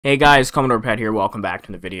Hey guys, Commodore Pet here, welcome back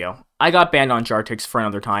to the video. I got banned on Jartex for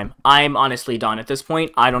another time. I'm honestly done at this point.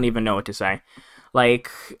 I don't even know what to say. Like,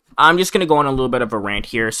 I'm just gonna go on a little bit of a rant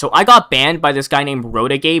here. So I got banned by this guy named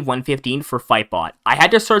Rotagave115 for Fightbot. I had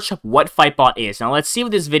to search up what Fightbot is. Now let's see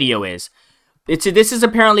what this video is. This is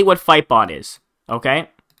apparently what Fightbot is, okay?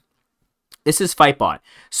 This is Fightbot.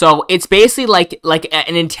 So it's basically like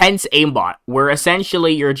an intense aimbot, where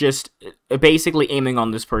essentially you're just basically aiming on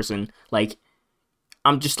this person, like,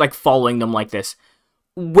 I'm just, like, following them like this.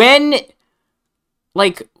 When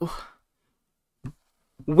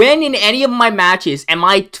in any of my matches am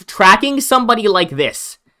I tracking somebody like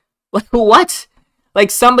this? Like, what? Like,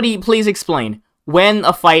 somebody please explain. When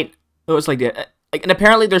a fight, it was like that. Like, and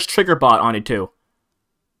apparently there's trigger bot on it, too.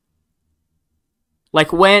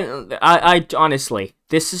 Like, when, I honestly,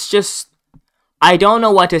 this is just, I don't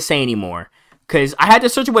know what to say anymore. Because I had to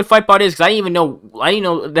search what Fightbot is, because I didn't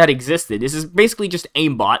know that existed. This is basically just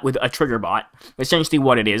aimbot with a trigger bot, essentially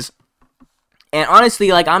what it is. And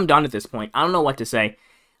honestly, like, I'm done at this point. I don't know what to say.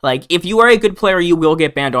 Like, if you are a good player, you will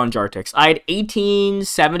get banned on Jartex. I had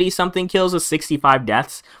 1870-something kills with 65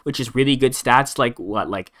 deaths, which is really good stats. Like, what,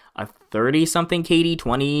 like a 30-something KD,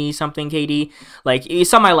 20-something KD? Like, you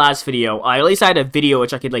saw my last video. At least I had a video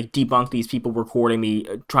which I could, like, debunk these people recording me,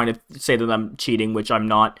 trying to say that I'm cheating, which I'm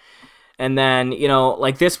not. And then, you know,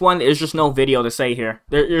 like this one, there's just no video to say here.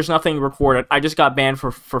 There's nothing recorded. I just got banned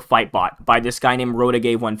for Fightbot by this guy named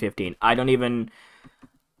Rotagave115. I don't even...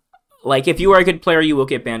 Like, if you are a good player, you will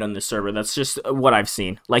get banned on this server. That's just what I've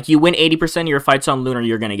seen. Like, you win 80% of your fights on Lunar,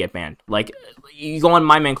 you're gonna get banned. Like, you go on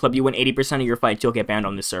My Man Club, you win 80% of your fights, you'll get banned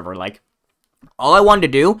on this server. Like, all I wanted to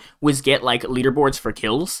do was get, like, leaderboards for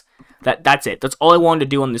kills. That's it. That's all I wanted to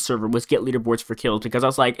do on this server was get leaderboards for kills, because I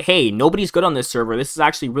was like, hey, nobody's good on this server. This is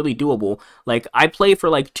actually really doable. Like, I play for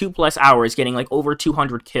like 2+ hours getting like over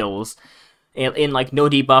 200 kills in like no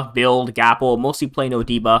debuff build, Gapple. Mostly play no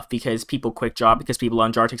debuff because people quick drop, because people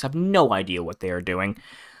on Jartex have no idea what they are doing.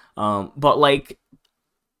 But like,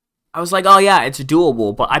 I was like, oh yeah, it's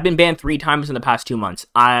doable, but I've been banned 3 times in the past 2 months.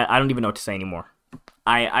 I don't even know what to say anymore.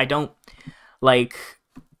 I don't, like...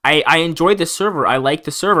 I enjoyed the server. I liked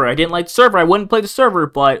the server. I didn't like the server. I wouldn't play the server,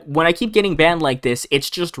 but when I keep getting banned like this, it's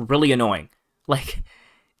just really annoying. Like,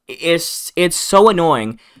 it's so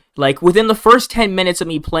annoying. Like, within the first 10 minutes of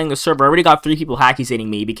me playing the server, I already got 3 people hacky-sating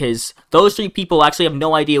me, because those 3 people actually have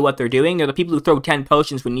no idea what they're doing. They're the people who throw 10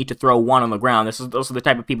 potions when you need to throw 1 on the ground. Those are the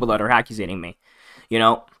type of people that are hacky-sating me. You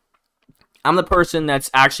know? I'm the person that's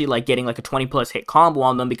actually, like, getting, like, a 20+ hit combo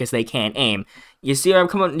on them because they can't aim. You see where I'm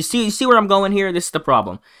coming? You see where I'm going here? This is the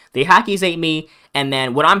problem. They hacky-sate me, and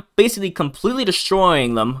then when I'm basically completely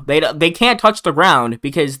destroying them, they can't touch the ground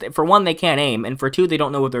because, for one, they can't aim, and for 2, they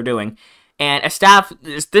don't know what they're doing. And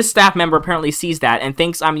this staff member apparently sees that and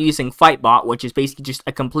thinks I'm using Fightbot, which is basically just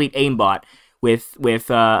a complete aimbot with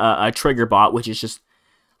a trigger bot, which is just,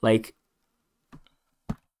 like...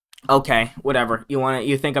 Okay, whatever.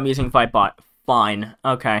 You think I'm using Fightbot? Fine.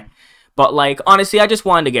 Okay. But, like, honestly, I just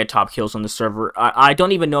wanted to get top kills on the server. I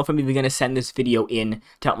don't even know if I'm even going to send this video in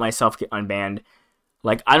to help myself get unbanned.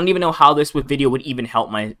 Like, I don't even know how this video would even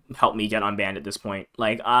help me get unbanned at this point.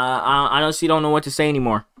 Like, I honestly don't know what to say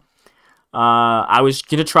anymore. I was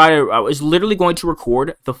literally going to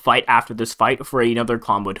record the fight after this fight for another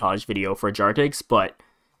combotage video for Jartex, but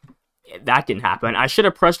that didn't happen. I should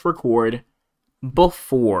have pressed record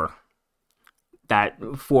before I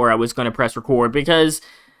was going to press record, because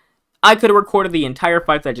I could have recorded the entire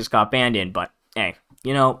fight that I just got banned in, but hey,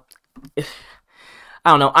 you know, I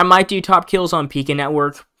don't know. I might do top kills on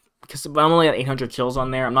PikaNetwork, because I'm only at 800 kills on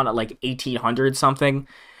there. I'm not at like 1800 something,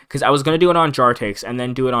 because I was going to do it on Jartex and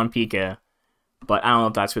then do it on Pika, but I don't know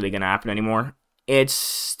if that's really going to happen anymore.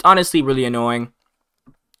 It's honestly really annoying,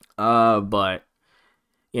 but...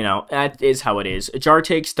 You know, that is how it is.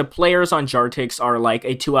 Jartex, the players on Jartex are like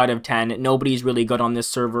a 2 out of 10. Nobody's really good on this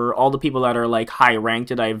server. All the people that are like high ranked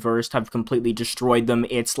that I've versed have completely destroyed them.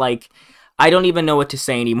 It's like, I don't even know what to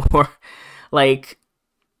say anymore. like,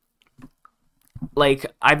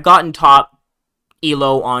 I've gotten top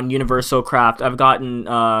elo on Universocraft. I've gotten,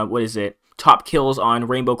 top kills on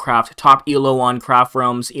RainbowCraft. Top elo on Craft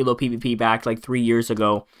Realms. Elo PvP back like 3 years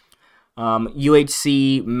ago.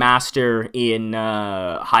 UHC Master in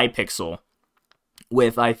Hypixel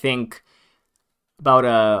with, I think,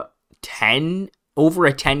 about over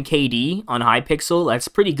a 10 KD on Hypixel. That's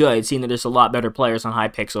pretty good, seeing that there's a lot better players on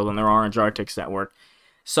Hypixel than there are on Jartex Network.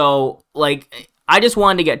 So, like, I just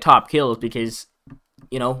wanted to get top kills because,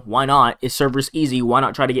 you know, why not? If server's easy, why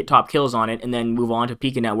not try to get top kills on it and then move on to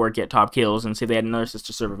PikaNetwork, get top kills, and see if they had another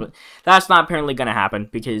sister server. But that's not apparently going to happen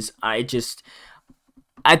because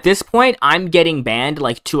at this point, I'm getting banned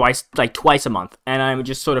like twice a month, and I'm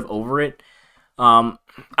just sort of over it. I'm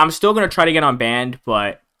still gonna try to get unbanned,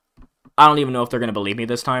 but I don't even know if they're gonna believe me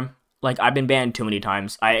this time. Like, I've been banned too many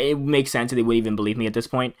times. It makes sense that they would even believe me at this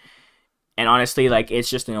point. And honestly, like, it's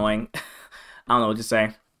just annoying. I don't know what to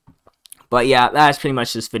say. But yeah, that's pretty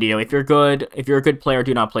much this video. If you're a good player,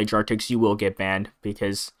 do not play Jartex. You will get banned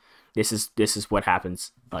because this is what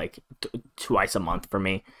happens like twice a month for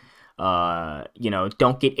me. You know,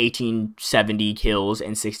 don't get 1870 kills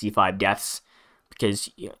and 65 deaths because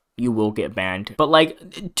you will get banned. But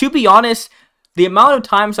like, to be honest, the amount of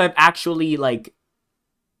times I've actually like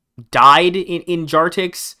died in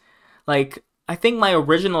Jartex, like, I think my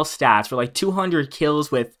original stats were like 200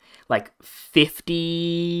 kills with like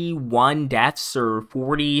 51 deaths or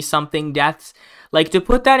 40 something deaths. Like, to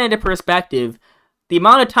put that into perspective, the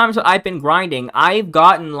amount of times that I've been grinding, I've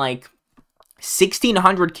gotten like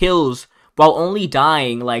 1,600 kills while only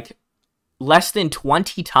dying like less than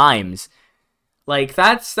 20 times. Like,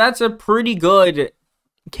 that's a pretty good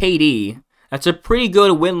KD. That's a pretty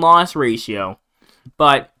good win-loss ratio.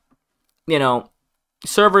 But, you know,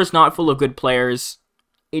 server's not full of good players.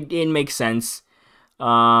 It makes sense.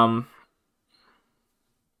 But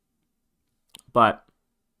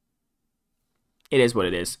it is what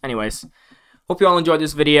it is. Anyways, hope you all enjoyed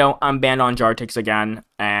this video. I'm banned on Jartex again,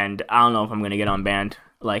 and I don't know if I'm gonna get unbanned.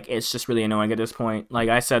 Like, it's just really annoying at this point. Like,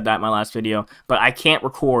 I said that in my last video, but I can't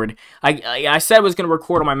record. I said I was going to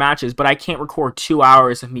record all my matches, but I can't record 2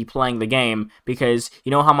 hours of me playing the game because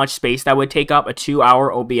you know how much space that would take up, a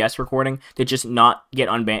 2-hour OBS recording to just not get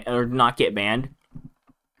unbanned or not get banned.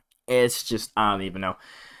 It's just, I don't even know.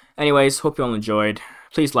 Anyways, hope you all enjoyed.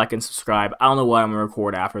 Please like and subscribe. I don't know what I'm going to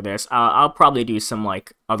record after this. I'll probably do some,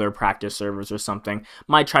 like, other practice servers or something.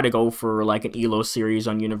 Might try to go for, like, an ELO series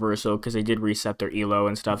on Universal, because they did reset their ELO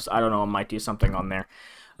and stuff, so I don't know, I might do something on there.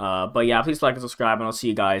 But yeah, please like and subscribe, and I'll see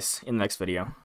you guys in the next video.